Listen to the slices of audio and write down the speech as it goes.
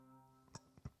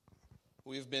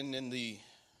We've been in the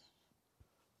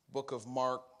book of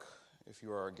Mark, if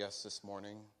you are our guest this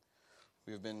morning.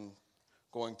 We've been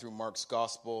going through Mark's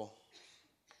gospel,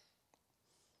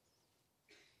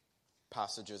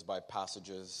 passages by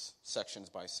passages, sections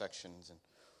by sections, and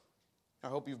I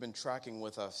hope you've been tracking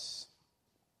with us.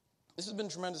 This has been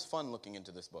tremendous fun looking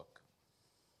into this book.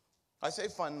 I say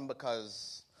fun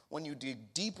because when you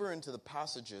dig deeper into the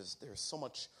passages, there's so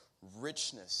much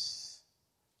richness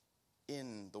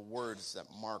in the words that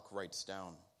Mark writes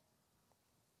down.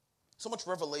 So much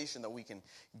revelation that we can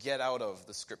get out of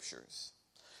the scriptures.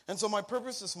 And so my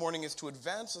purpose this morning is to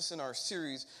advance us in our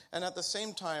series and at the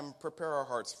same time prepare our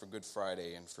hearts for Good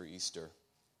Friday and for Easter.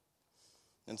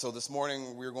 And so this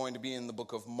morning we're going to be in the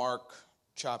book of Mark,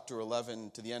 chapter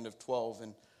 11 to the end of 12.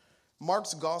 And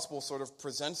Mark's gospel sort of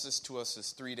presents this to us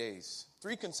as 3 days,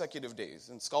 3 consecutive days.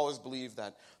 And scholars believe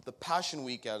that the Passion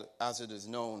Week, as it is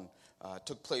known,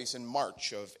 took place in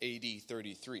March of AD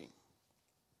 33.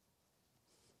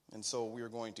 And so we are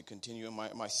going to continue.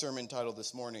 My sermon title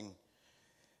this morning,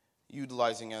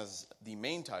 utilizing as the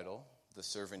main title, The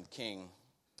Servant King,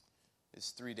 is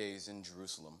 3 Days in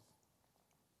Jerusalem.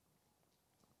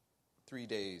 3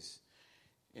 days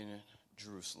in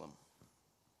Jerusalem.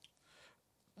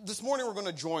 This morning we're going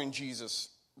to join Jesus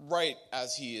right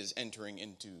as he is entering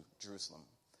into Jerusalem.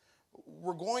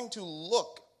 We're going to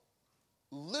look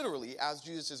literally as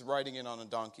Jesus is riding in on a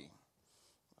donkey.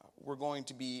 We're going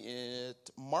to be at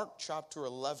Mark chapter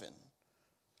 11.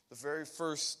 The very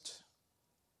first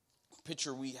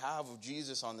picture we have of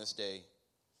Jesus on this day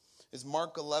is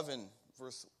Mark 11,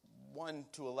 verse 1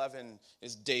 to 11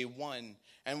 is day 1.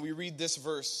 And we read this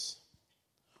verse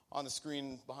on the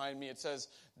screen behind me. It says,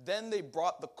 "Then they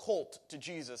brought the colt to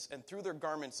Jesus and threw their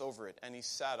garments over it, and he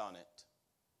sat on it.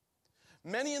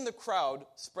 Many in the crowd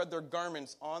spread their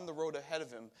garments on the road ahead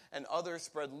of him, and others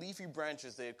spread leafy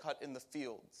branches they had cut in the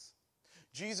fields.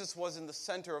 Jesus was in the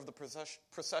center of the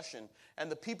procession,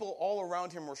 and the people all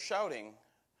around him were shouting,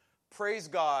 'Praise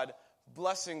God,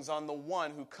 blessings on the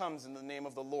one who comes in the name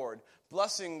of the Lord.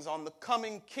 Blessings on the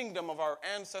coming kingdom of our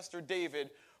ancestor David.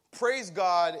 Praise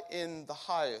God in the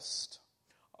highest.'"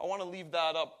 I want to leave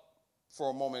that up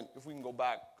for a moment, if we can go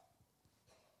back.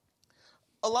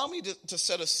 Allow me to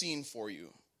set a scene for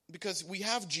you, because we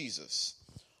have Jesus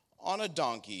on a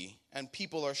donkey, and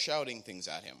people are shouting things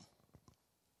at him.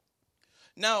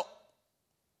 Now,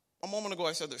 a moment ago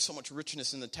I said there's so much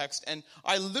richness in the text, and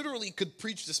I literally could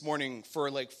preach this morning for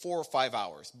like 4 or 5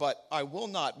 hours, but I will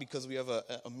not because we have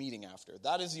a meeting after.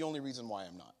 That is the only reason why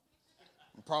I'm not.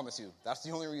 I promise you, that's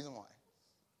the only reason why.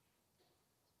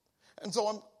 And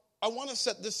so I want to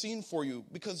set this scene for you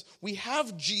because we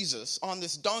have Jesus on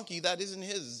this donkey that isn't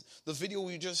his. The video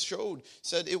we just showed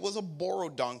said it was a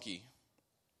borrowed donkey.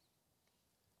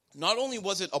 Not only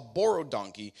was it a borrowed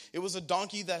donkey, it was a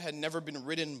donkey that had never been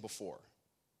ridden before.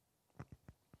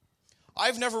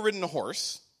 I've never ridden a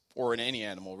horse, or in any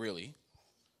animal, really.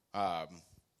 I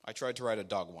tried to ride a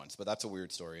dog once, but that's a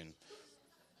weird story, and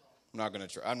it's not going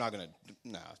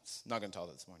to tell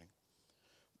that this morning.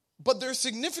 But there's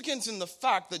significance in the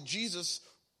fact that Jesus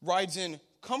rides in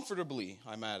comfortably,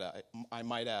 I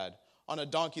might add, on a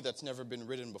donkey that's never been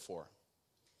ridden before.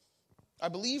 I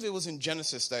believe it was in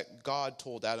Genesis that God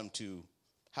told Adam to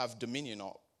have dominion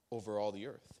over all the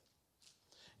earth.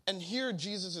 And here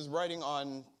Jesus is riding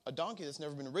on a donkey that's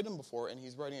never been ridden before, and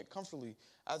he's riding it comfortably,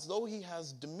 as though he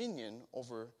has dominion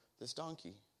over this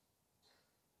donkey.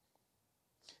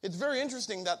 It's very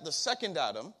interesting that the second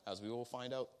Adam, as we will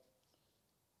find out,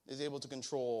 is able to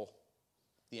control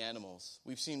the animals.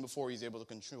 We've seen before he's able to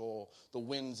control the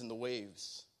winds and the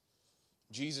waves.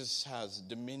 Jesus has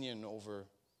dominion over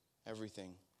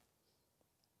everything.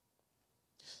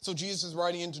 So Jesus is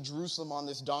riding into Jerusalem on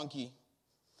this donkey.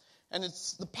 And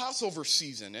it's the Passover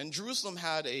season. And Jerusalem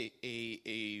had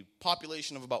a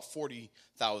population of about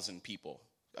 40,000 people.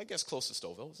 I guess close to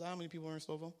Stouffville. Is that how many people are in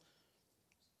Stouffville?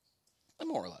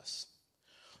 More or less.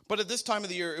 But at this time of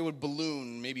the year, it would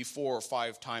balloon maybe 4 or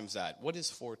 5 times that. What is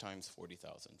 4 times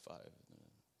 40,000? 5.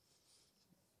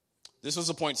 This was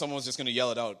the point someone was just going to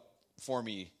yell it out for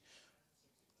me.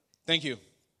 Thank you.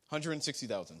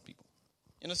 160,000 people.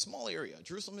 In a small area.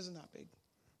 Jerusalem isn't that big.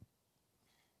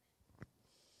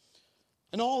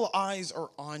 And all eyes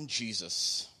are on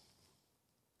Jesus.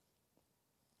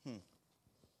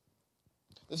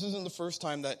 This isn't the first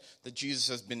time that Jesus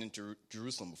has been into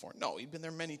Jerusalem before. No, he'd been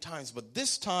there many times, but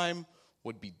this time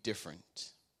would be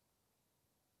different.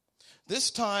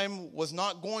 This time was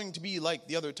not going to be like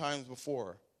the other times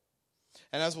before.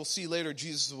 And as we'll see later,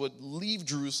 Jesus would leave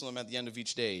Jerusalem at the end of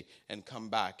each day and come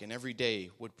back, and every day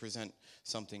would present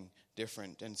something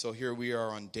different. And so here we are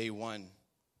on day 1.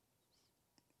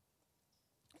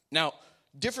 Now,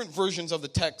 different versions of the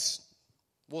text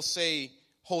will say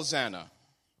Hosanna.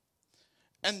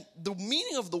 And the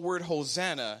meaning of the word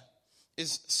Hosanna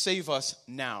is save us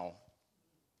now.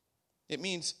 It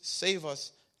means save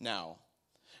us now.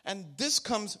 And this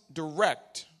comes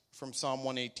direct from Psalm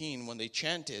 118 when they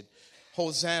chanted,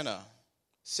 Hosanna,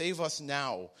 save us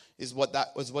now, is what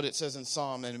it says in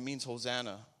Psalm, and it means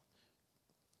Hosanna.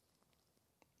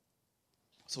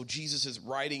 So Jesus is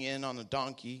riding in on a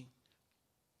donkey.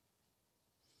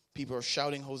 People are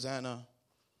shouting Hosanna.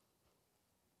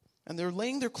 And they're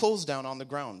laying their clothes down on the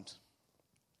ground.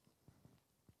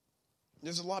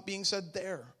 There's a lot being said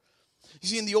there. You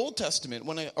see, in the Old Testament,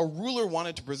 when a ruler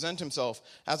wanted to present himself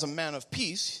as a man of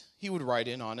peace, he would ride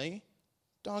in on a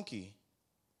donkey.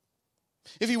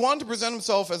 If he wanted to present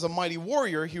himself as a mighty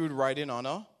warrior, he would ride in on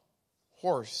a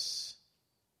horse.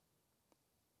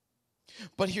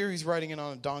 But here he's riding in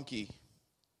on a donkey.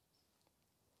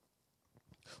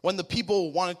 When the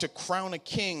people wanted to crown a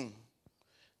king,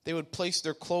 they would place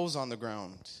their clothes on the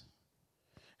ground.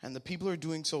 And the people are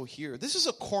doing so here. This is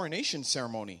a coronation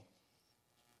ceremony.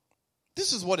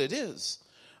 This is what it is.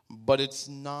 But it's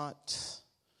not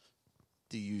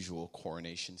the usual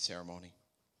coronation ceremony.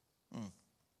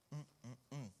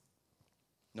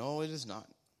 No, it is not.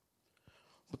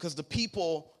 Because the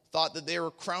people thought that they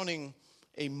were crowning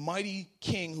a mighty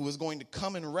king who was going to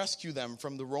come and rescue them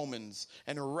from the Romans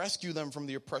and rescue them from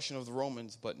the oppression of the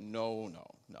Romans. But no.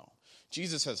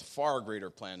 Jesus has far greater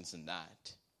plans than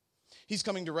that. He's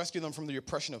coming to rescue them from the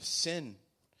oppression of sin.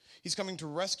 He's coming to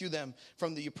rescue them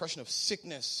from the oppression of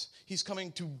sickness. He's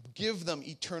coming to give them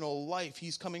eternal life.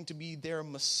 He's coming to be their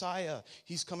Messiah.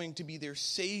 He's coming to be their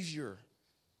Savior.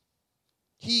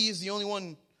 He is the only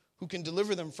one who can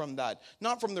deliver them from that.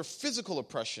 Not from their physical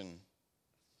oppression,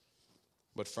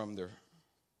 but from their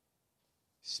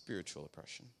spiritual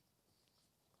oppression.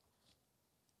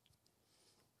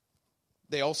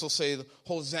 They also say,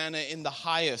 Hosanna in the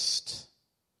highest.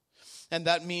 And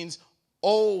that means,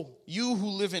 oh, you who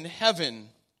live in heaven,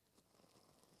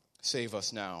 save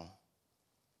us now.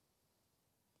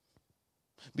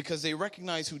 Because they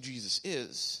recognize who Jesus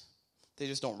is. They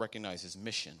just don't recognize his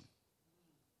mission.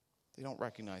 They don't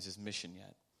recognize his mission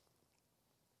yet.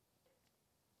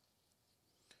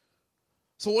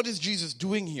 So what is Jesus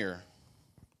doing here?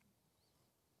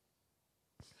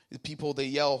 The people, they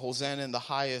yell, Hosanna in the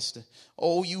highest.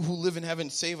 Oh, you who live in heaven,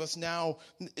 save us now.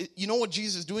 You know what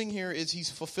Jesus is doing here is he's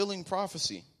fulfilling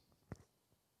prophecy.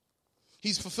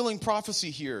 He's fulfilling prophecy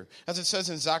here, as it says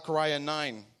in Zechariah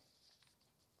 9.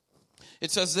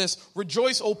 It says this,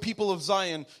 Rejoice, O people of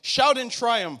Zion. Shout in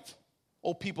triumph,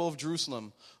 O people of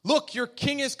Jerusalem. Look, your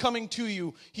king is coming to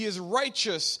you. He is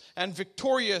righteous and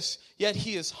victorious, yet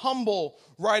he is humble,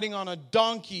 riding on a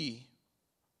donkey's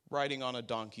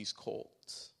colt.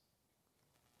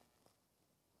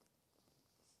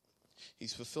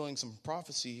 He's fulfilling some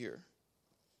prophecy here.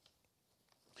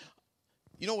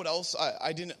 You know what else?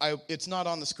 It's not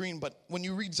on the screen, but when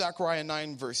you read Zechariah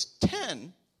 9 verse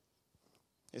 10,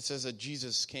 it says that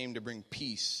Jesus came to bring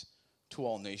peace to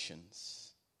all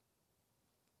nations.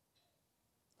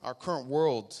 Our current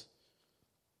world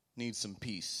needs some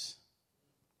peace.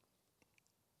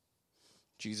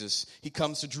 Jesus, he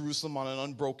comes to Jerusalem on an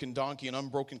unbroken donkey, an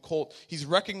unbroken colt. He's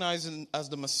recognized as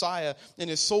the Messiah in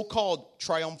his so-called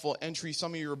triumphal entry.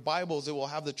 Some of your Bibles, it will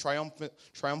have the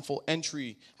triumphal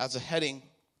entry as a heading.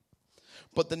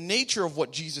 But the nature of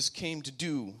what Jesus came to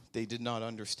do, they did not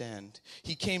understand.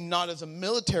 He came not as a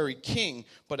military king,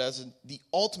 but as the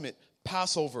ultimate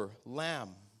Passover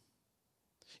lamb.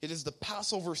 It is the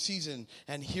Passover season,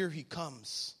 and here he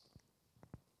comes.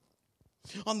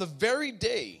 On the very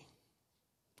day,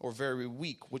 or very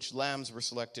week, which lambs were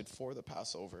selected for the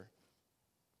Passover,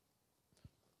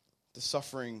 the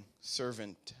suffering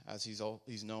servant, as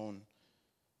he's known,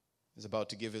 is about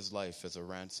to give his life as a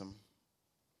ransom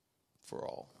for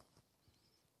all.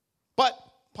 But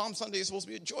Palm Sunday is supposed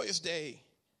to be a joyous day.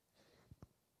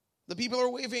 The people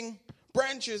are waving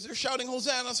branches, they're shouting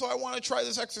Hosanna, so I want to try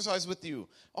this exercise with you.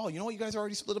 Oh, you know what? You guys are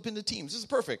already split up into teams. This is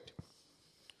perfect.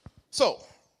 So,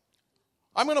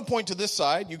 I'm going to point to this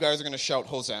side. You guys are going to shout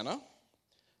Hosanna.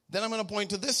 Then I'm going to point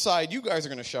to this side. You guys are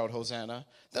going to shout Hosanna.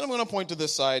 Then I'm going to point to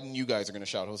this side, and you guys are going to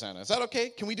shout Hosanna. Is that okay?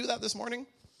 Can we do that this morning?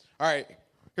 All right.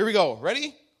 Here we go.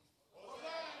 Ready?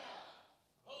 Hosanna!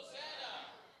 Hosanna!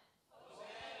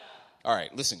 Hosanna! All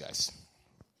right. Listen, guys.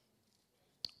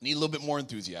 Need a little bit more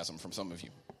enthusiasm from some of you.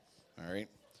 All right.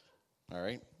 All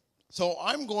right. So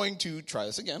I'm going to try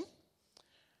this again.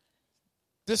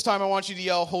 This time I want you to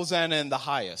yell Hosanna in the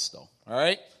highest, though. All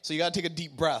right? So you got to take a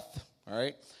deep breath. All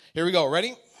right? Here we go. Ready?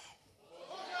 Hosanna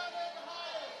in the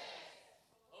highest.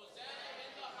 Hosanna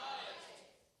in the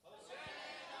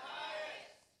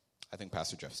think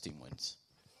Pastor Jeff's team wins.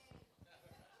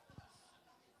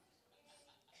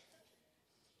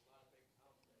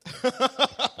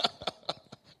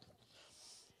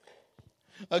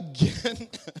 Again,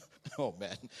 oh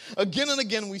man. Again and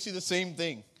again we see the same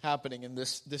thing happening in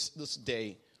this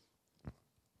day.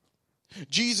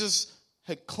 Jesus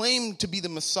had claimed to be the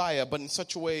Messiah, but in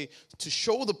such a way to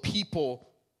show the people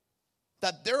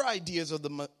that their ideas of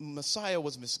the Messiah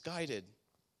was misguided.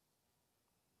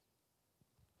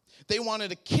 They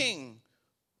wanted a king,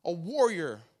 a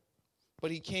warrior,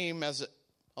 but he came as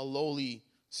a lowly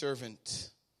servant.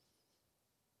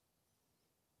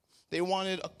 They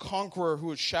wanted a conqueror who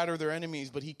would shatter their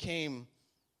enemies, but he came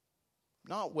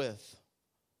not with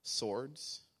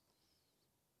swords.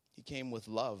 He came with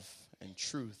love and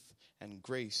truth and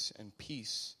grace and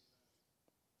peace.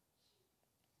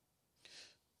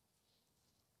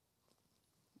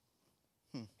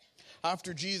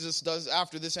 After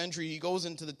this entry, he goes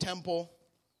into the temple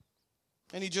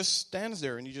and he just stands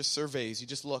there and he just surveys. He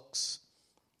just looks.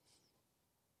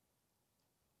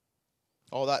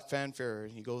 All that fanfare,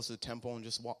 and he goes to the temple and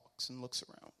just walks and looks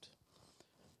around.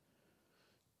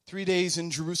 3 days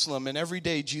in Jerusalem, and every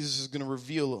day Jesus is going to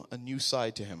reveal a new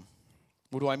side to him.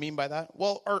 What do I mean by that?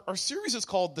 Well, our series is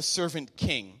called The Servant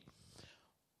King.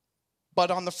 But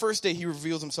on the first day, he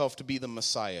reveals himself to be the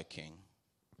Messiah King.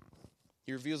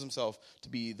 He reveals himself to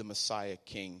be the Messiah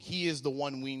King. He is the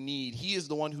one we need. He is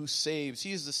the one who saves.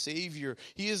 He is the Savior.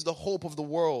 He is the hope of the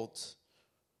world.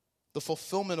 The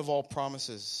fulfillment of all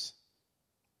promises.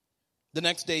 The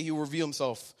next day, he will reveal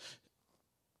himself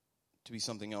to be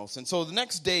something else. And so the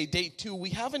next day, day 2,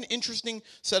 we have an interesting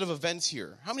set of events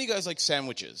here. How many of you guys like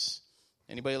sandwiches?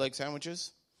 Anybody like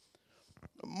sandwiches?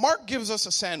 Mark gives us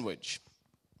a sandwich.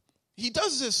 He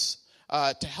does this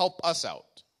to help us out.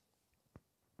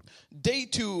 Day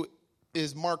 2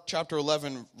 is Mark chapter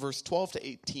 11, verse 12 to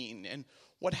 18. And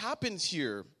what happens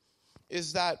here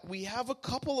is that we have a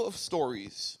couple of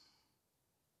stories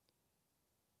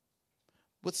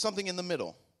with something in the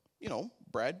middle. You know,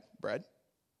 bread,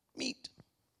 meat.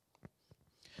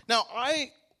 Now,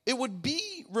 it would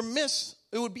be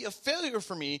a failure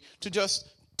for me to just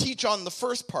teach on the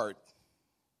first part.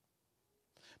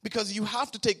 Because you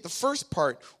have to take the first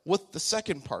part with the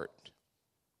second part.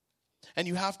 And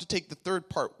you have to take the third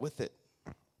part with it.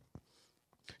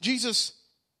 Jesus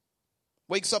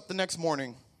wakes up the next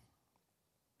morning,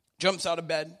 jumps out of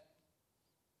bed,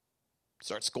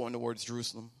 starts going towards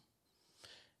Jerusalem.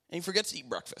 And he forgets to eat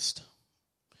breakfast.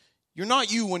 You're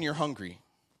not you when you're hungry,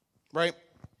 right?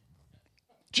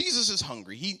 Jesus is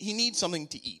hungry. He needs something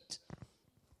to eat.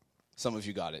 Some of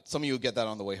you got it. Some of you will get that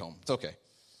on the way home. It's okay.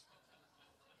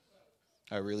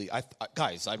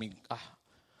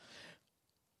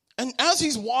 And as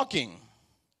he's walking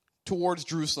towards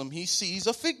Jerusalem, he sees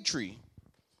a fig tree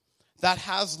that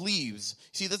has leaves.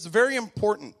 See, that's very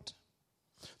important.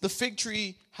 The fig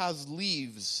tree has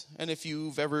leaves. And if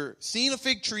you've ever seen a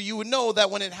fig tree, you would know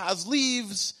that when it has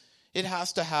leaves, it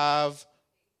has to have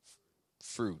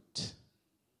fruit.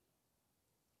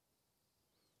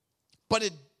 But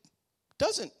it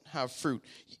doesn't have fruit.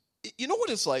 You know what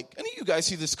it's like? Any of you guys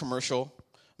see this commercial?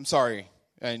 I'm sorry.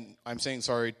 And I'm saying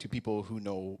sorry to people who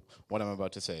know what I'm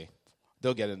about to say.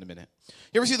 They'll get it in a minute.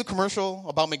 You ever see the commercial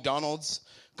about McDonald's?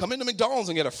 Come into McDonald's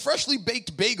and get a freshly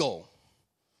baked bagel.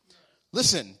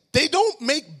 Listen, they don't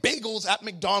make bagels at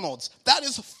McDonald's. That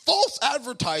is false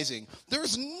advertising.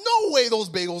 There's no way those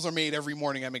bagels are made every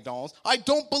morning at McDonald's. I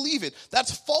don't believe it.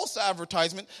 That's false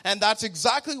advertisement, and that's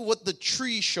exactly what the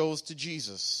tree shows to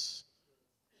Jesus.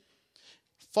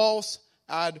 False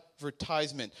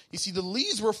advertisement. You see, the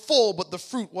leaves were full, but the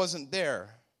fruit wasn't there.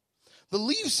 The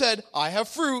leaves said, I have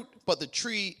fruit, but the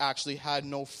tree actually had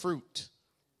no fruit.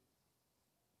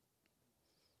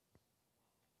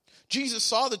 Jesus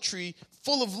saw the tree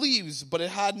full of leaves, but it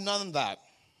had none of that.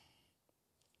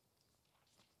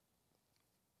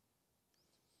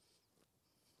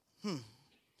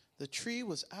 The tree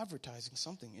was advertising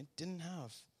something it didn't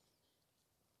have.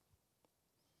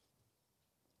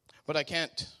 But I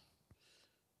can't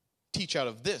teach out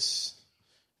of this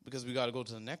because we got to go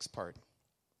to the next part.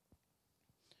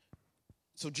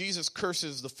 So Jesus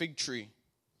curses the fig tree.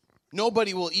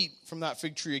 Nobody will eat from that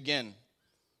fig tree again.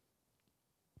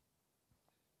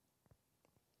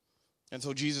 And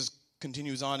so Jesus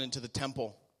continues on into the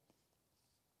temple.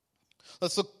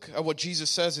 Let's look at what Jesus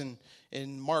says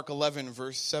in Mark 11,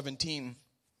 verse 17,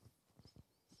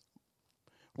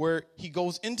 where he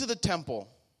goes into the temple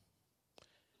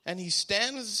and he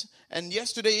stands, and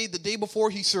yesterday, the day before,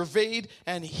 he surveyed,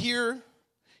 and here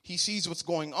he sees what's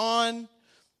going on,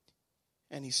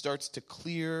 and he starts to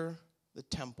clear the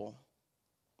temple.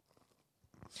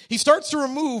 He starts to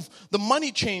remove the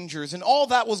money changers and all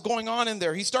that was going on in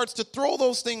there. He starts to throw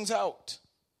those things out.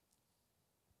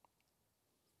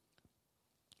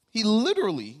 He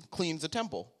literally cleans the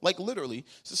temple. Like literally,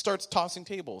 so starts tossing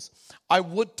tables. I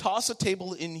would toss a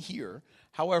table in here.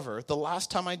 However, the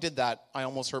last time I did that, I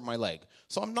almost hurt my leg.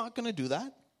 So I'm not going to do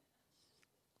that.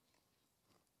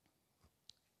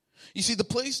 You see, the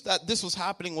place that this was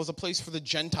happening was a place for the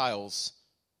Gentiles.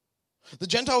 The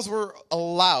Gentiles were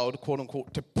allowed, quote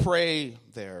unquote, to pray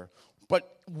there. But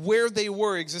where they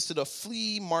were existed a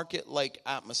flea market-like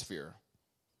atmosphere.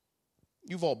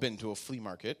 You've all been to a flea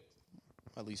market,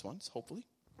 at least once, hopefully.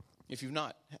 If you've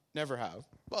not, never have,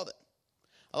 well then,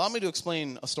 allow me to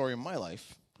explain a story in my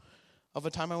life of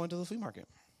a time I went to the flea market.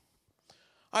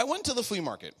 I went to the flea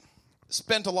market,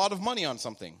 spent a lot of money on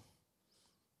something,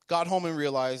 got home and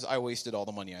realized I wasted all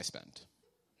the money I spent.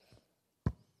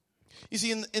 You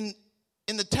see,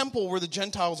 in the temple where the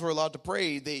Gentiles were allowed to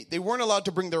pray, they weren't allowed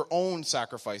to bring their own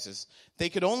sacrifices. They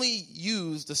could only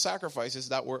use the sacrifices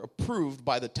that were approved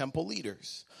by the temple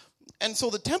leaders. And so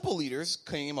the temple leaders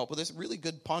came up with this really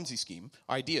good Ponzi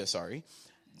idea.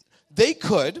 They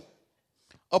could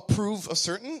approve a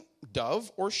certain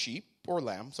dove or sheep or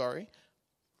lamb,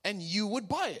 and you would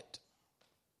buy it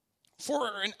for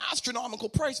an astronomical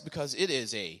price because it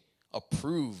is a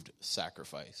approved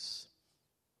sacrifice.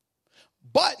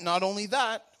 But not only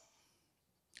that,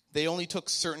 they only took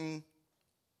certain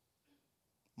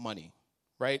money,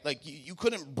 right? Like you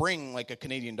couldn't bring like a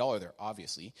Canadian dollar there,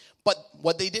 obviously. But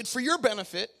what they did for your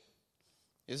benefit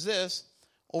is this.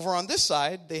 Over on this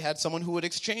side, they had someone who would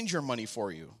exchange your money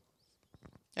for you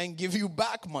and give you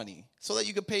back money so that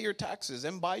you could pay your taxes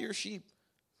and buy your sheep.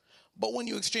 But when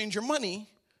you exchange your money,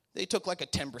 they took like a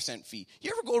 10% fee.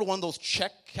 You ever go to one of those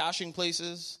check cashing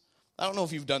places? I don't know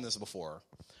if you've done this before.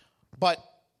 But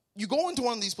you go into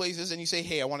one of these places and you say,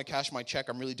 hey, I want to cash my check.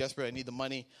 I'm really desperate. I need the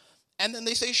money. And then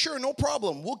they say, sure, no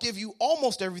problem. We'll give you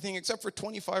almost everything except for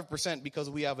 25% because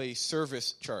we have a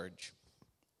service charge.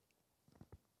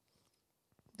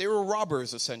 They were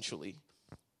robbers, essentially.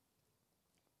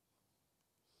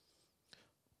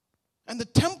 And the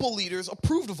temple leaders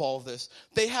approved of all of this.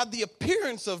 They had the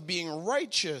appearance of being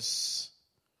righteous,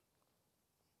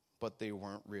 but they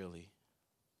weren't really.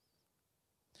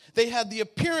 They had the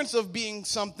appearance of being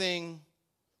something,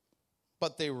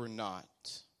 but they were not.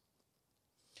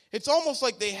 It's almost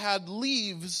like they had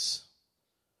leaves,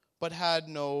 but had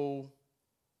no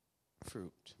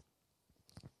fruit.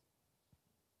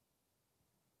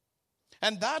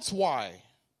 And that's why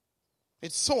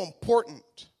it's so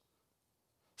important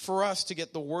for us to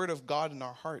get the word of God in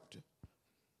our heart.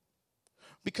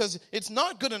 Because it's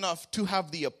not good enough to have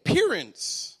the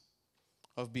appearance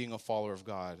of being a follower of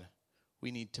God. We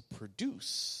need to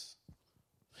produce.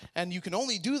 And you can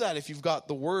only do that if you've got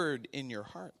the word in your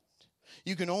heart.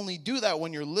 You can only do that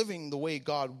when you're living the way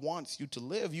God wants you to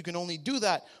live. You can only do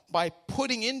that by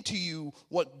putting into you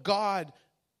what God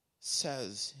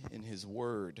says in his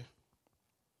word.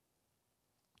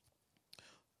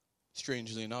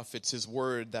 Strangely enough, it's his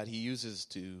word that he uses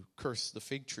to curse the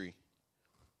fig tree.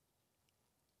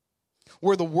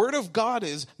 Where the word of God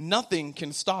is, nothing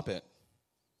can stop it.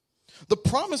 The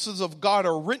promises of God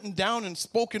are written down and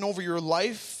spoken over your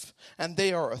life, and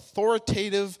they are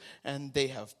authoritative and they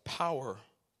have power.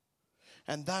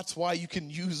 And that's why you can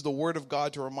use the word of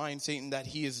God to remind Satan that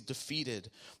he is defeated.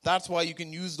 That's why you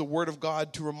can use the word of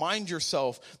God to remind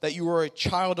yourself that you are a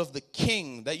child of the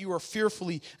King, that you are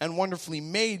fearfully and wonderfully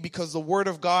made because the word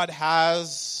of God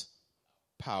has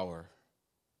power.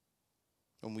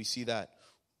 And we see that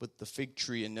with the fig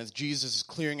tree. And as Jesus is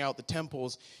clearing out the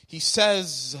temples, he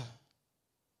says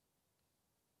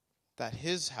that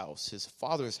his house, his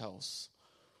Father's house,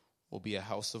 will be a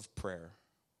house of prayer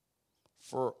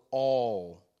for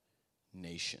all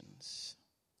nations.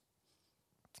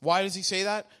 Why does he say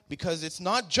that? Because it's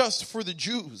not just for the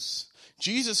Jews.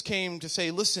 Jesus came to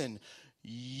say, listen,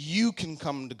 you can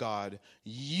come to God.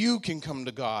 You can come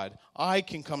to God. I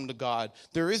can come to God.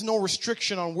 There is no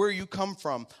restriction on where you come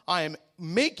from. I am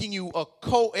making you a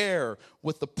co-heir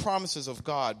with the promises of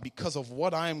God because of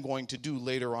what I am going to do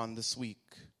later on this week.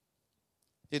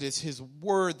 It is his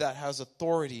word that has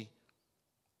authority.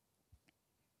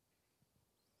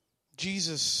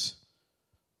 Jesus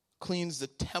cleans the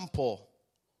temple.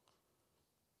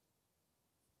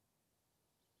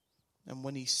 And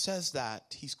when he says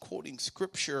that, he's quoting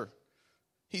scripture.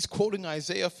 He's quoting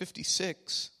Isaiah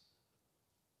 56.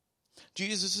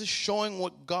 Jesus is showing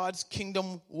what God's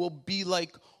kingdom will be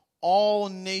like all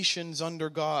nations under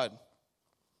God.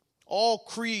 All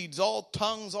creeds, all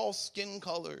tongues, all skin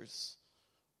colors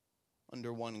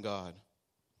under one God.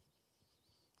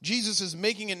 Jesus is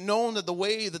making it known that the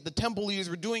way that the temple leaders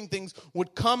were doing things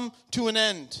would come to an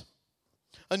end.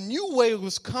 A new way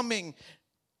was coming,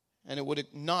 and it would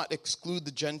not exclude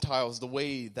the Gentiles the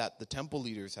way that the temple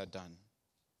leaders had done.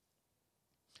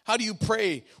 How do you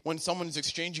pray when someone is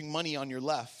exchanging money on your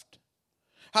left?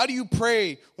 How do you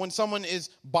pray when someone is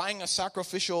buying a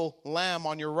sacrificial lamb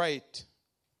on your right?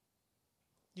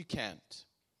 You can't.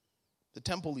 The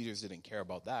temple leaders didn't care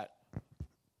about that.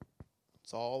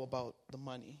 It's all about the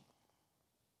money.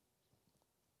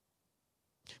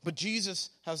 But Jesus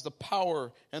has the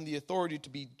power and the authority to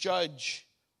be judge.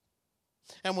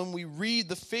 And when we read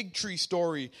the fig tree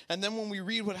story, and then when we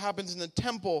read what happens in the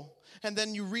temple, and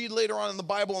then you read later on in the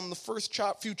Bible in the first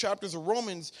few chapters of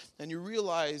Romans, and you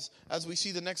realize, as we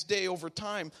see the next day over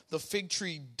time, the fig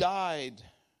tree died.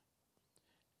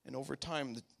 And over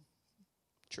time, the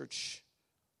church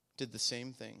did the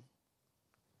same thing.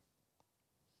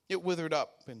 It withered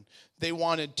up, and they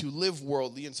wanted to live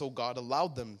worldly, and so God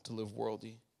allowed them to live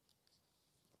worldly.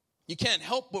 You can't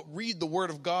help but read the Word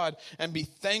of God and be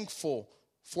thankful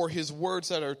for His words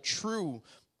that are true,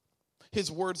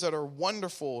 His words that are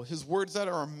wonderful, His words that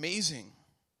are amazing.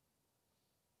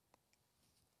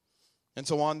 And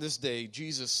so on this day,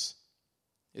 Jesus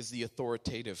is the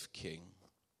authoritative King.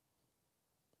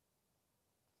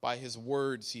 By His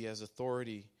words, He has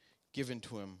authority given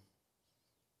to Him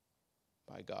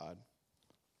by God.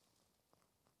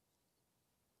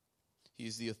 He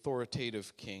is the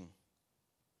authoritative King.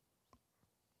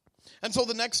 And so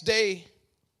the next day,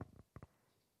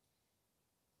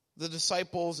 the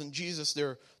disciples and Jesus,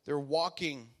 they're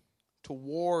walking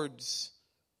towards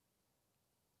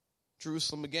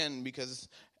Jerusalem again, because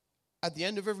at the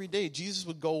end of every day, Jesus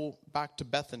would go back to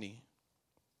Bethany,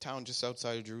 town just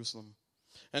outside of Jerusalem.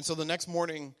 And so the next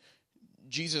morning,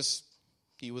 Jesus,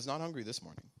 he was not hungry this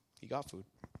morning. He got food.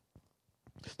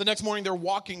 The next morning, they're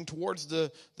walking towards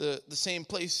the same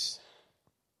place.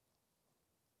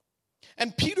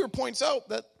 And Peter points out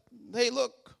that, hey,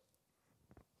 look,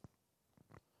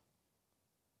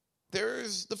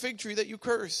 there's the fig tree that you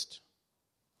cursed.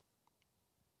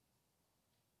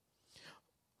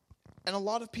 And a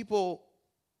lot of people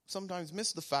sometimes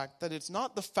miss the fact that it's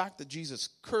not the fact that Jesus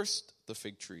cursed the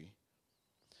fig tree,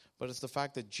 but it's the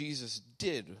fact that Jesus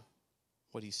did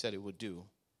what He said it would do,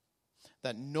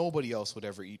 that nobody else would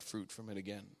ever eat fruit from it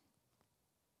again.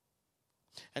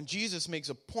 And Jesus makes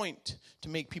a point to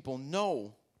make people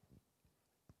know,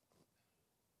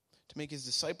 to make His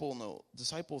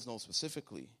disciples know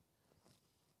specifically,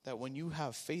 that when you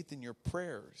have faith in your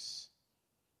prayers,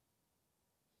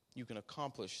 you can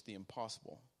accomplish the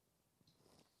impossible.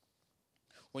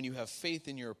 When you have faith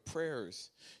in your prayers,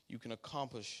 you can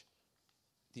accomplish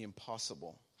the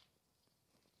impossible.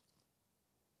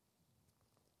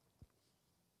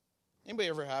 Anybody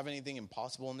ever have anything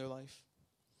impossible in their life?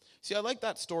 See, I like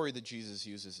that story that Jesus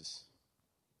uses.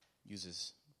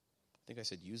 I think I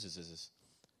said uses.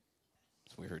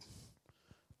 It's weird.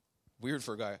 Weird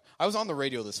for a guy. I was on the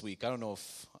radio this week. I don't know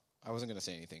if I wasn't going to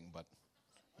say anything, but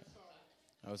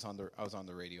I was on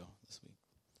the radio this week,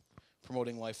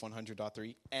 promoting Life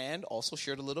 100.3, and also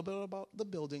shared a little bit about the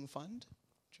building fund.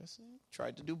 Just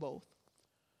tried to do both.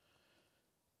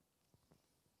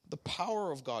 The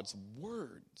power of God's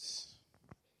words,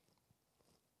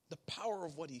 the power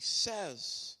of what He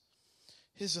says,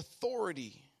 His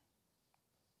authority,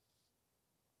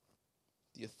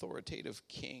 the authoritative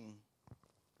King.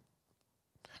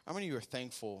 How many of you are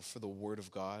thankful for the Word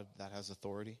of God that has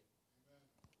authority?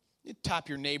 You tap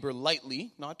your neighbor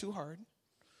lightly, not too hard,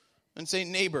 and say,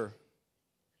 neighbor,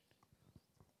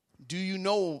 do you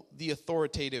know the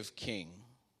authoritative King?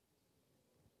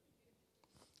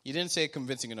 You didn't say it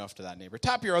convincing enough to that neighbor.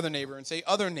 Tap your other neighbor and say,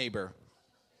 other neighbor.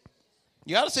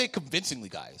 You got to say it convincingly,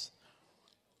 guys.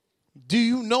 Do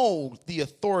you know the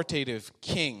authoritative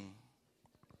King?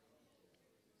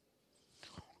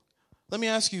 Let me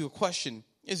ask you a question.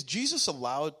 Is Jesus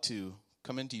allowed to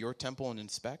come into your temple and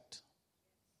inspect?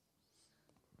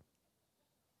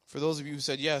 For those of you who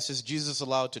said yes, is Jesus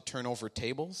allowed to turn over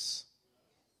tables?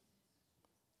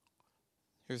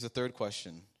 Here's the third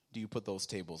question. Do you put those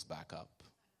tables back up?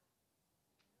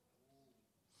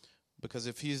 Because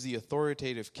if He is the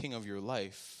authoritative King of your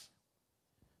life,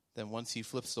 then once He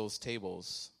flips those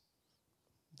tables,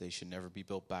 they should never be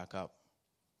built back up.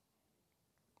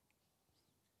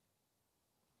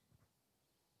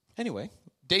 Anyway,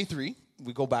 day 3,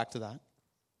 we go back to that.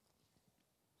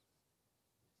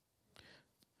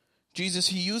 Jesus,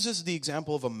 He uses the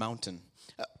example of a mountain.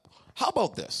 How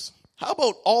about this? How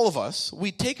about all of us,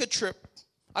 we take a trip.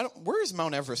 Where is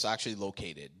Mount Everest actually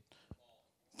located?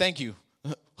 Thank you.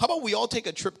 How about we all take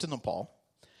a trip to Nepal,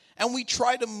 and we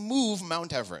try to move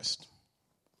Mount Everest.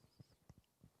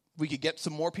 We could get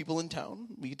some more people in town.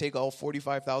 We could take all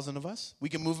 45,000 of us. We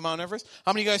can move Mount Everest.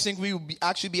 How many of you guys think we would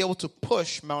actually be able to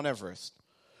push Mount Everest?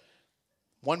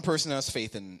 One person has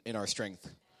faith in our strength.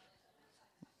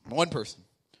 One person.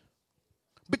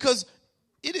 Because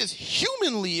it is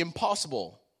humanly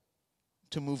impossible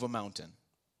to move a mountain.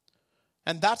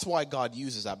 And that's why God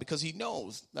uses that, because he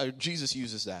knows, Jesus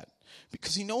uses that,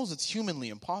 because he knows it's humanly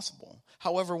impossible.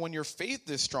 However, when your faith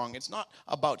is strong, it's not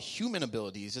about human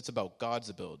abilities, it's about God's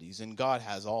abilities, and God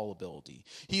has all ability.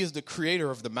 He is the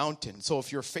creator of the mountain. So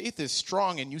if your faith is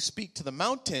strong and you speak to the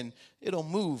mountain, it'll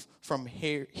move from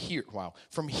here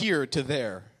to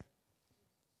there.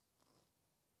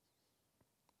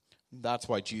 That's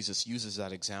why Jesus uses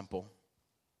that example.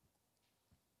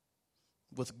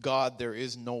 With God, there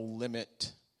is no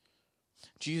limit.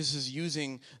 Jesus is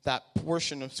using that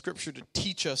portion of Scripture to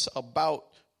teach us about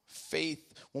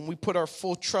faith. When we put our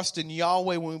full trust in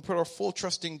Yahweh, when we put our full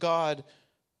trust in God,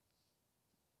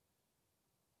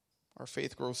 our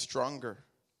faith grows stronger.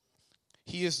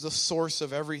 He is the source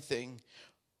of everything.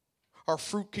 Our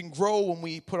fruit can grow when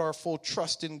we put our full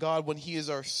trust in God, when he is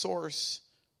our source.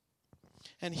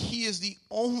 And he is the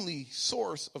only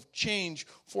source of change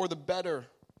for the better.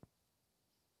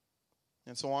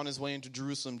 And so on his way into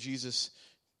Jerusalem, Jesus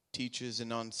teaches.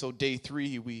 And on day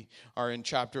 3, we are in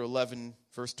chapter 11,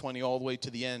 verse 20, all the way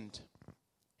to the end.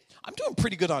 I'm doing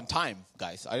pretty good on time,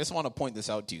 guys. I just want to point this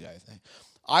out to you guys.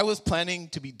 I was planning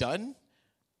to be done.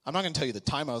 I'm not going to tell you the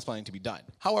time I was planning to be done.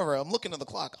 However, I'm looking at the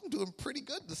clock. I'm doing pretty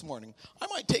good this morning. I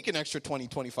might take an extra 20,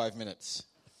 25 minutes.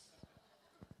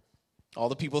 All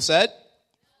the people said?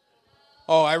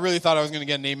 Oh, I really thought I was going to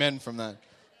get an amen from that.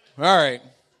 All right.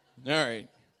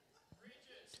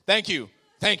 Thank you.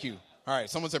 All right,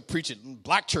 someone said preach it.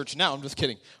 Black church now. I'm just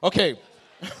kidding. Okay.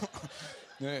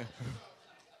 Yeah.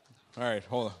 All right,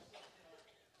 hold on.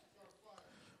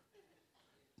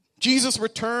 Jesus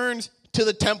returns to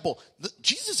the temple.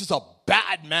 Jesus is a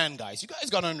bad man, guys. You guys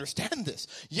got to understand this.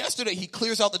 Yesterday, he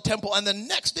clears out the temple, and the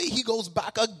next day, he goes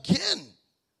back again.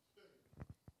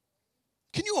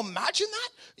 Can you imagine that?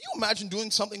 You imagine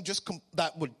doing something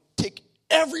that would take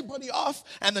everybody off,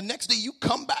 and the next day you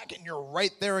come back and you're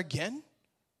right there again?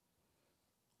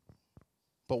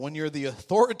 But when you're the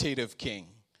authoritative king,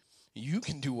 you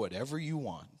can do whatever you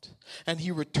want. And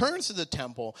he returns to the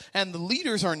temple, and the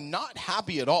leaders are not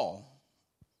happy at all.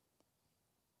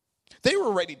 They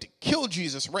were ready to kill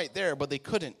Jesus right there, but they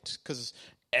couldn't because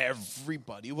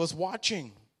everybody was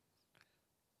watching.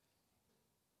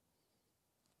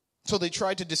 So they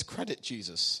tried to discredit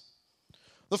Jesus.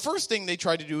 The first thing they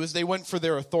tried to do is they went for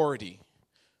their authority.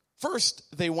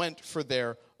 First, they went for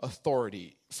their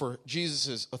authority, for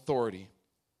Jesus' authority.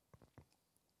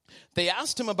 They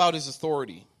asked him about his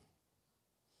authority.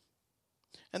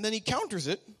 And then he counters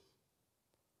it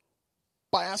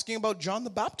by asking about John the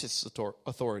Baptist's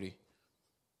authority.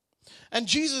 And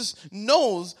Jesus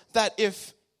knows that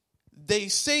if they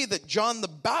say that John the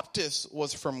Baptist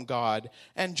was from God,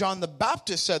 and John the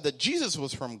Baptist said that Jesus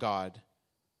was from God,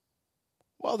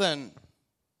 well then,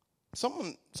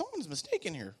 someone's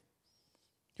mistaken here.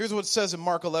 Here's what it says in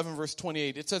Mark 11, verse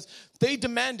 28. It says, they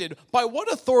demanded, by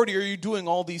what authority are you doing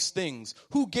all these things?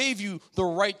 Who gave you the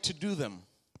right to do them?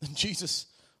 And Jesus,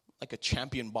 like a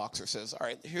champion boxer, says, all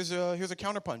right, here's a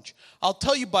counterpunch. I'll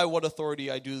tell you by what authority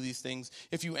I do these things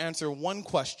if you answer one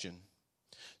question.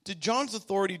 Did John's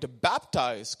authority to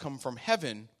baptize come from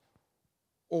heaven,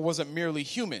 or was it merely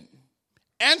human?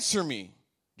 Answer me.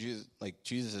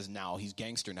 Jesus is now, he's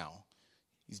gangster now.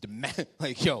 He's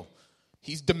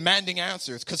he's demanding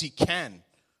answers because he can.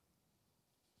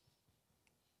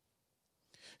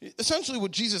 Essentially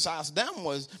what Jesus asked them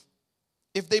was,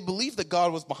 if they believed that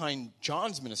God was behind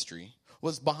John's ministry,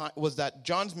 was that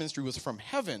John's ministry was from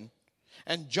heaven,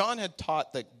 and John had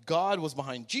taught that God was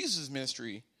behind Jesus'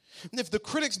 ministry, and if the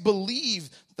critics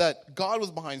believed that God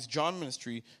was behind John's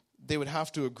ministry, they would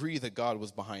have to agree that God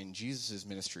was behind Jesus'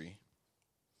 ministry.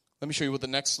 Let me show you what the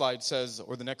next slide says,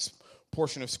 or the next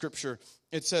portion of Scripture.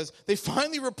 It says, they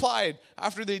finally replied,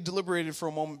 after they deliberated for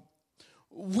a moment,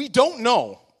 we don't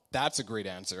know. That's a great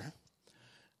answer.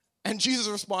 And Jesus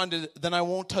responded, then I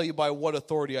won't tell you by what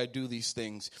authority I do these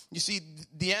things. You see,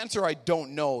 the answer I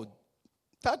don't know,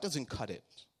 that doesn't cut it.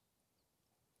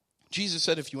 Jesus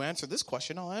said, if you answer this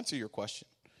question, I'll answer your question.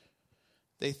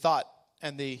 They thought,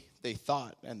 and they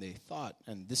thought, and they thought,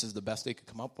 and this is the best they could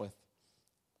come up with.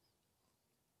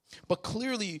 But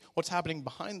clearly, what's happening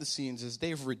behind the scenes is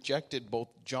they've rejected both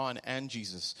John and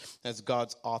Jesus as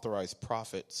God's authorized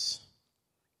prophets.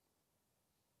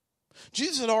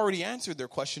 Jesus had already answered their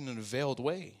question in a veiled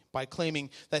way by claiming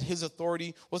that his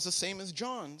authority was the same as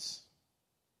John's.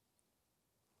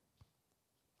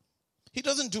 He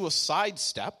doesn't do a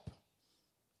sidestep.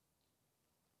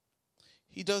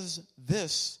 He does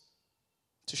this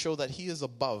to show that he is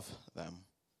above them.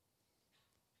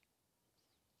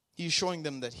 He's showing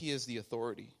them that he is the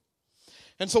authority.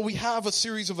 And so we have a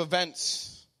series of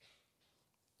events.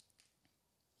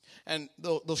 And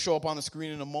they'll show up on the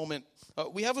screen in a moment.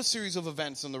 We have a series of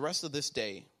events in the rest of this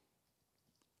day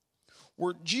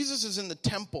where Jesus is in the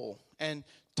temple, and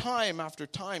time after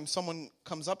time someone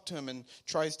comes up to him and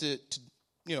tries to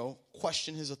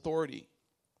question his authority.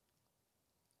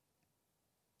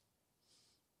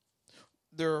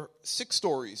 There are 6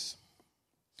 stories.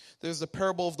 There's the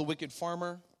parable of the wicked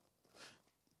farmer.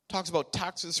 Talks about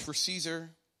taxes for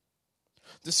Caesar.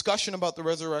 Discussion about the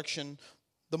resurrection.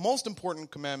 The most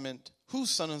important commandment, whose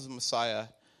son is the Messiah,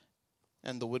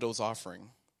 and the widow's offering.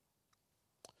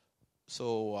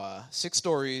 So 6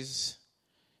 stories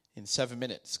in 7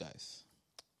 minutes, guys.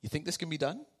 You think this can be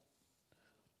done?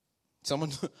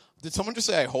 Did someone just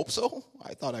say, I hope so?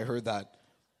 I thought I heard that.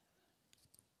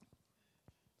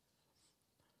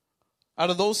 Out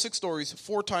of those 6 stories,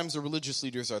 4 times the religious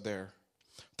leaders are there.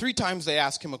 3 times they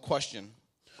ask him a question.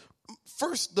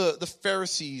 First, the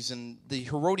Pharisees and the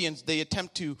Herodians, they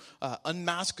attempt to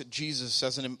unmask Jesus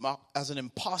as an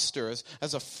imposter,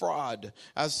 as a fraud,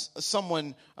 as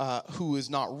someone who is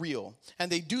not real.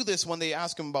 And they do this when they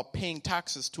ask him about paying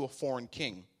taxes to a foreign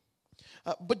king.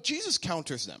 But Jesus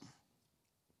counters them.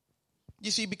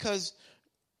 You see, because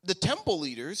the temple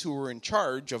leaders who were in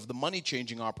charge of the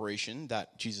money-changing operation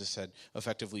that Jesus had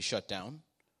effectively shut down,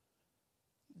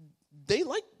 they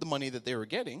liked the money that they were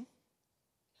getting.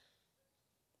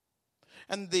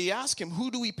 And they ask him, who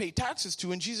do we pay taxes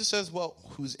to? And Jesus says, well,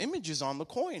 whose image is on the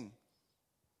coin?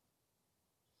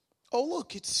 Oh,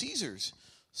 look, it's Caesar's.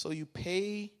 So you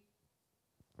pay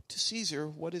to Caesar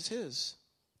what is his.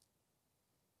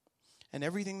 And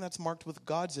everything that's marked with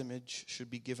God's image should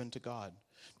be given to God.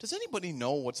 Does anybody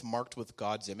know what's marked with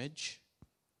God's image?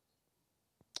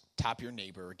 Tap your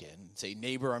neighbor again. Say,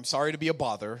 neighbor, I'm sorry to be a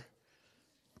bother.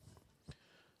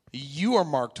 You are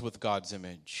marked with God's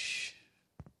image.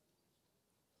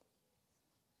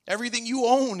 Everything you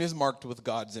own is marked with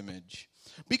God's image.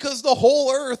 Because the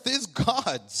whole earth is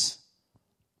God's.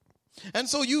 And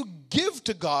so you give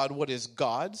to God what is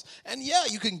God's. And yeah,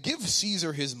 you can give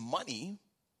Caesar his money.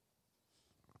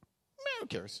 Who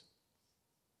cares?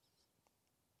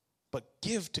 But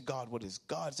give to God what is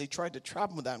God's. They tried to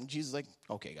trap him with that. And Jesus is like,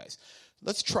 okay, guys,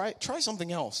 let's try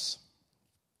something else.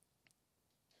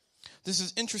 This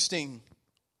is interesting.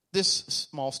 This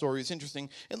small story is interesting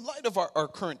in light of our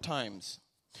current times.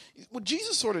 What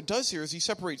Jesus sort of does here is he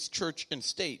separates church and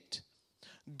state.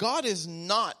 God is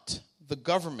not the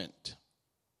government.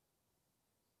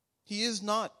 He is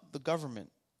not the government.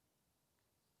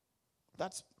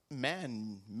 That's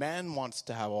man. Man wants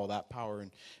to have all that power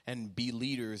and be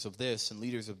leaders of this and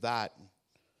leaders of that.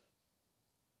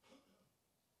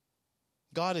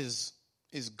 God is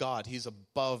God. He's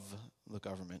above the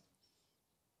government.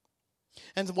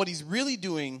 And what he's really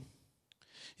doing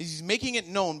is he's making it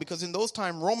known, because in those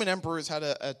times, Roman emperors had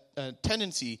a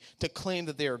tendency to claim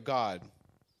that they are God,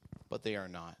 but they are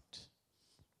not.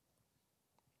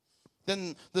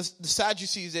 Then the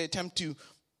Sadducees, they attempt to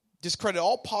discredit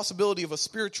all possibility of a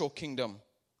spiritual kingdom.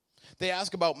 They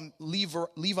ask about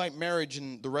Levite marriage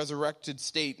and the resurrected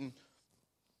state, and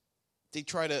they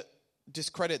try to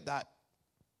discredit that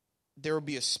there will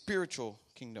be a spiritual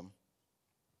kingdom.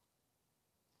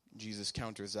 Jesus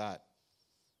counters that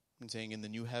and saying, in the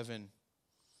new heaven,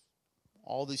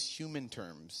 all these human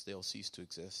terms, they'll cease to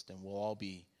exist, and we'll all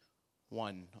be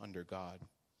one under God.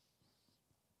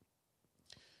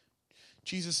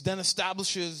 Jesus then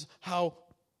establishes how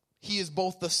he is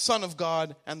both the Son of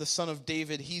God and the Son of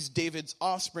David. He's David's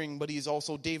offspring, but he's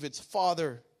also David's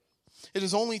father. It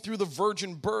is only through the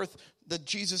virgin birth that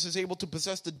Jesus is able to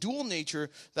possess the dual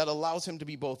nature that allows him to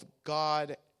be both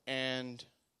God and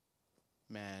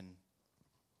man.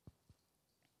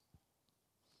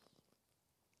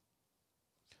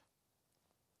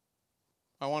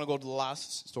 I want to go to the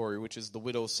last story, which is the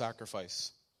widow's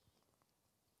sacrifice.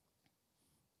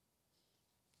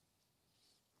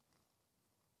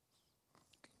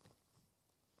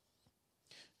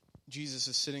 Jesus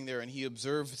is sitting there and he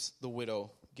observes the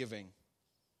widow giving.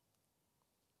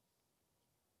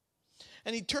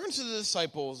 And he turns to the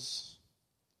disciples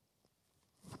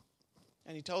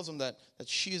and he tells them that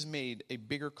she has made a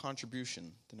bigger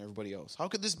contribution than everybody else. How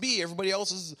could this be? Everybody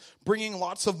else is bringing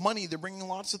lots of money. They're bringing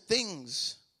lots of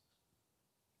things.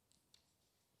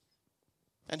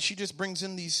 And she just brings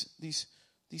in these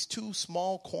two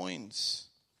small coins.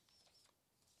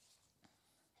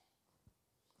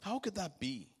 How could that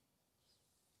be?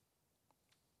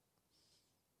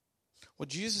 What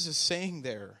Jesus is saying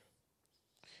there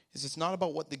is it's not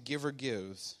about what the giver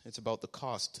gives, it's about the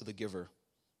cost to the giver.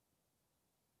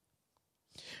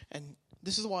 And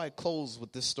this is why I close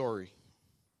with this story.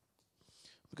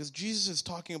 Because Jesus is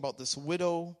talking about this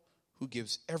widow who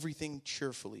gives everything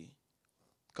cheerfully.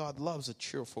 God loves a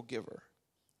cheerful giver.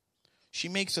 She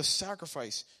makes a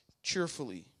sacrifice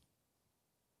cheerfully.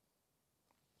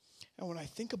 And when I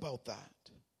think about that,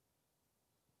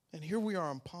 and here we are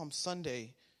on Palm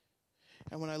Sunday,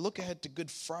 and when I look ahead to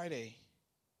Good Friday,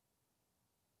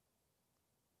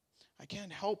 I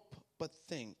can't help but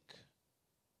think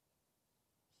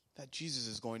that Jesus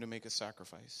is going to make a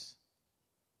sacrifice.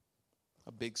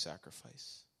 A big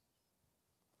sacrifice.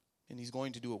 And he's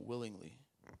going to do it willingly.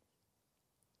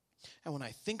 And when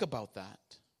I think about that,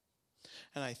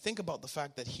 and I think about the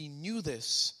fact that he knew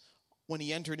this when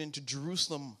he entered into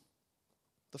Jerusalem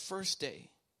the first day.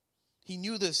 He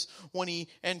knew this when he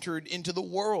entered into the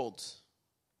world.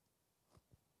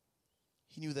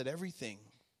 He knew that everything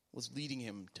was leading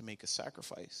him to make a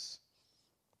sacrifice.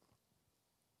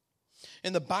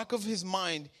 In the back of his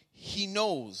mind, he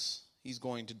knows he's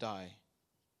going to die.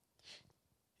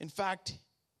 In fact,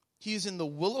 he is in the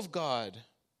will of God,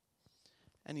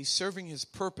 and he's serving his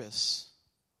purpose.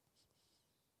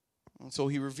 And so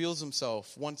he reveals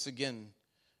himself once again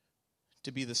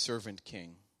to be the servant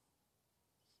king.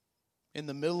 In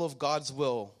the middle of God's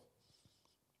will,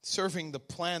 serving the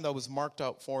plan that was marked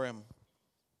out for him.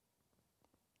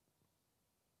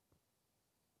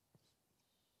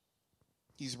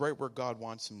 He's right where God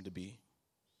wants him to be.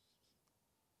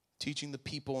 Teaching the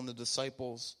people and the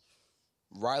disciples,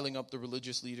 riling up the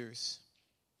religious leaders.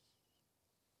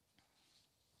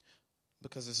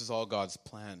 Because this is all God's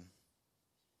plan.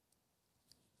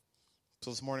 So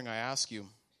this morning I ask you,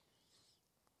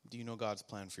 do you know God's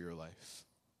plan for your life?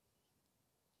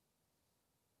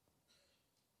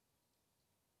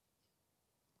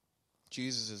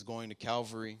 Jesus is going to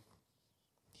Calvary.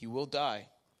 He will die.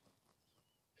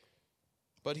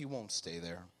 But he won't stay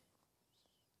there.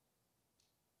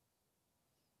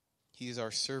 He is our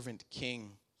servant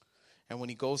king. And when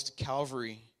he goes to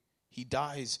Calvary, he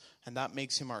dies, and that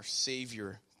makes him our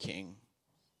Savior king.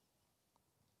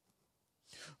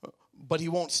 But he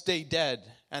won't stay dead,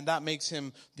 and that makes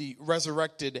him the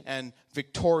resurrected and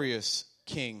victorious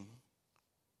king.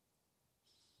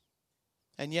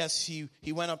 And yes,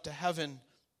 he went up to heaven.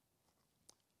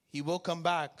 He will come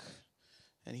back,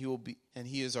 and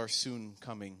he is our soon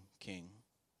coming king.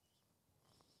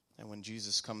 And when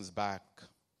Jesus comes back,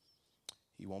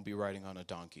 he won't be riding on a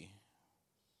donkey.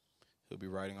 He'll be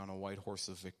riding on a white horse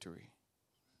of victory.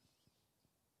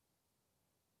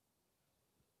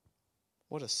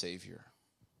 What a Savior.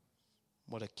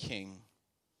 What a King.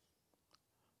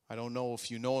 I don't know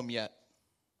if you know him yet.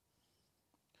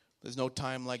 There's no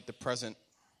time like the present.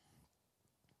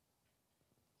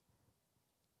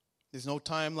 There's no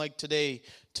time like today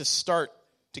to start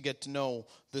to get to know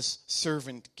this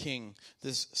servant King,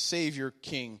 this Savior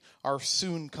King, our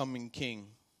soon coming King.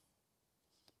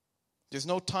 There's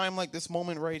no time like this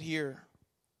moment right here.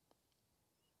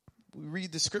 We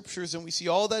read the scriptures and we see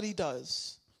all that he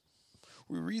does.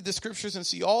 We read the scriptures and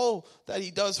see all that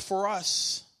he does for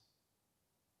us.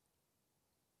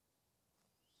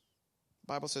 The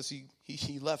Bible says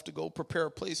he left to go prepare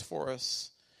a place for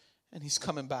us, and he's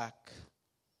coming back.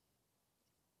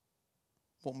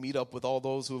 We'll meet up with all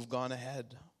those who have gone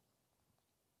ahead.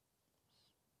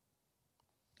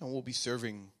 And we'll be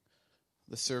serving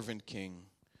the servant king,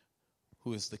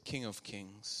 who is the King of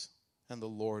Kings and the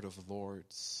Lord of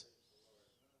Lords.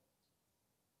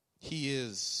 He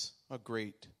is a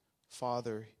great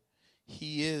Father.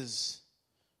 He is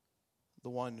the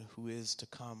one who is to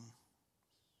come.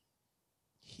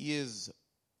 He is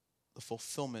the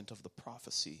fulfillment of the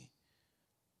prophecy.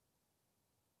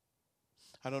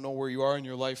 I don't know where you are in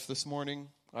your life this morning.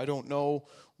 I don't know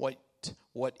what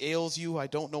ails you. I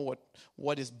don't know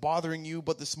what is bothering you.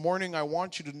 But this morning I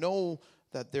want you to know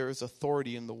that there is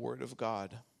authority in the Word of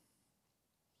God.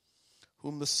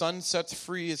 Whom the Son sets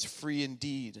free is free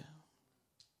indeed.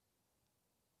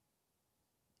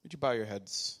 Would you bow your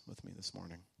heads with me this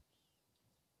morning?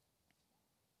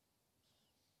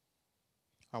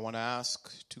 I want to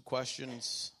ask 2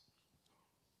 questions.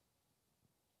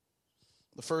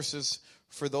 The first is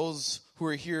for those who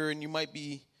are here and you might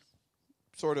be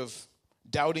sort of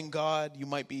doubting God. You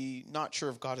might be not sure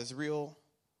if God is real.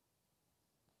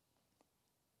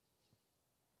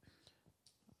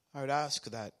 I would ask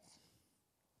that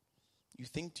you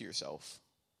think to yourself,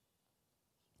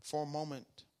 for a moment,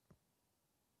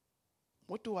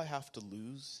 what do I have to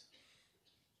lose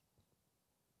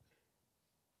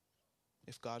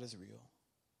if God is real?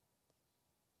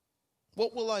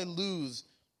 What will I lose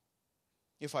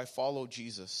if I follow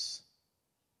Jesus?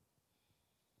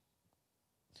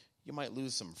 You might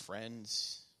lose some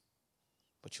friends,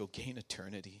 but you'll gain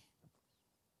eternity.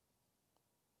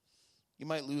 You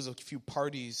might lose a few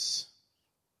parties,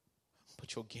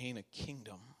 but you'll gain a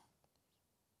kingdom.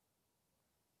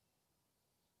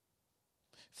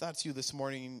 If that's you this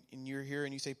morning and you're here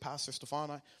and you say, Pastor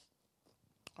Stefan,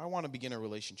 I want to begin a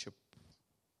relationship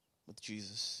with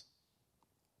Jesus.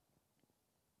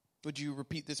 Would you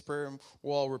repeat this prayer?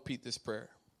 We'll all repeat this prayer.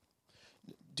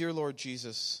 Dear Lord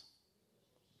Jesus,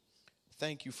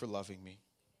 thank you for loving me.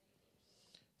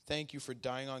 Thank you for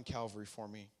dying on Calvary for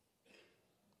me.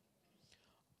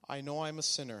 I know I'm a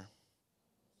sinner,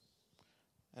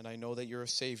 and I know that you're a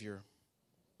Savior.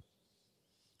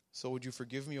 So would you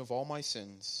forgive me of all my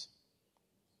sins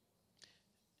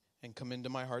and come into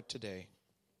my heart today?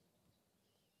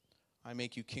 I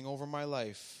make you king over my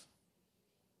life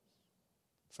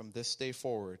from this day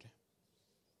forward.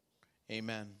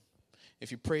 Amen.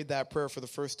 If you prayed that prayer for the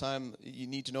first time, you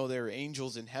need to know there are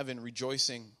angels in heaven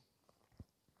rejoicing.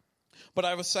 But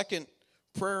I have a second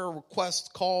prayer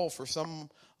request call for some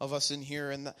of us in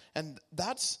here, and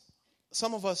that's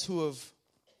some of us who have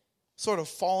sort of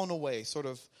fallen away, sort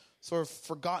of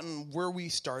forgotten where we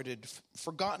started,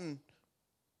 forgotten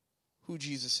who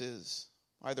Jesus is,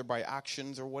 either by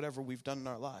actions or whatever we've done in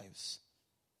our lives.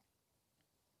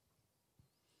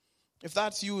 If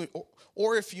that's you,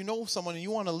 or if you know someone and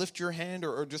you want to lift your hand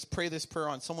or just pray this prayer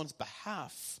on someone's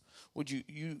behalf, would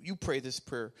you pray this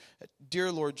prayer?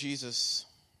 Dear Lord Jesus,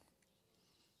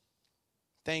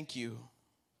 thank you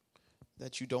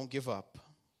that you don't give up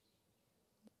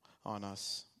on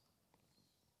us.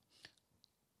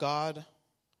 God,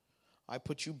 I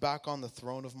put you back on the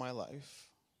throne of my life.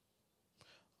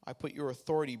 I put your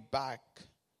authority back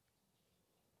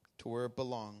to where it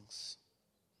belongs.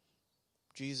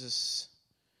 Jesus,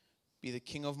 be the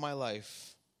king of my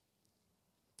life.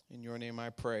 In your name I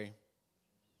pray.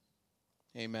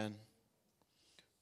 Amen.